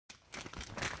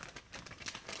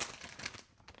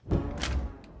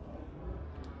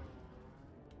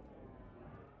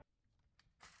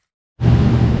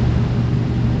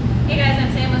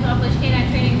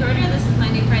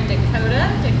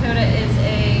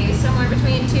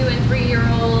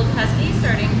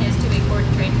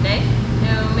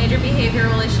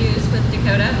behavioral issues with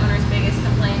Dakota. Owner's biggest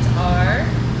complaints are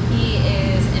he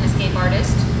is an escape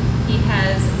artist. He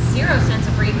has zero sense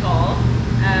of recall.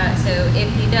 So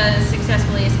if he does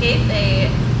successfully escape,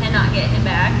 they cannot get him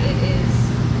back. It is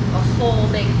a whole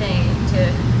big thing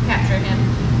to capture him.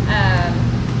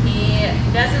 He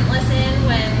doesn't listen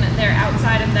when they're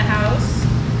outside of the house.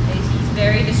 He's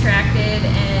very distracted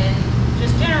and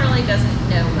just generally doesn't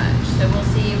know much. So we'll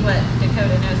see what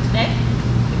Dakota knows today.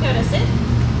 Dakota, sit.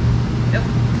 Nope.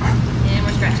 And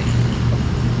we're scratching.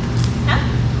 Come.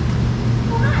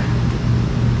 Oh, hi.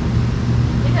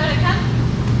 Dakota, come.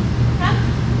 Come.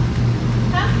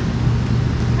 Come.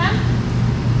 Come.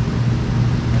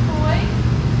 Good boy.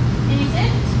 Can you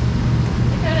sit?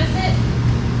 Dakota, sit.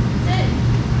 Sit.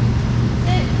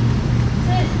 Sit.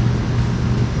 Sit.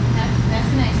 That's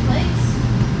a nice place.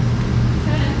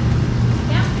 Dakota.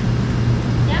 Yeah.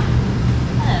 Yeah.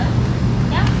 Hello.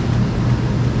 Yeah.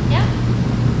 Yeah.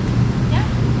 Yeah. Yeah.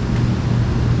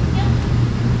 Yeah.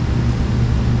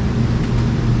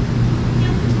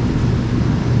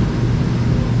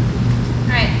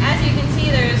 Alright, as you can see,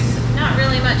 there's not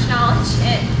really much knowledge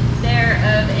there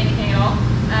of anything at all.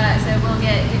 So we'll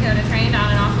get Dakota trained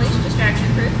on and off leash, distraction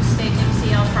proof. Stay tuned to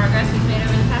see all the progress we've made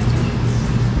over the past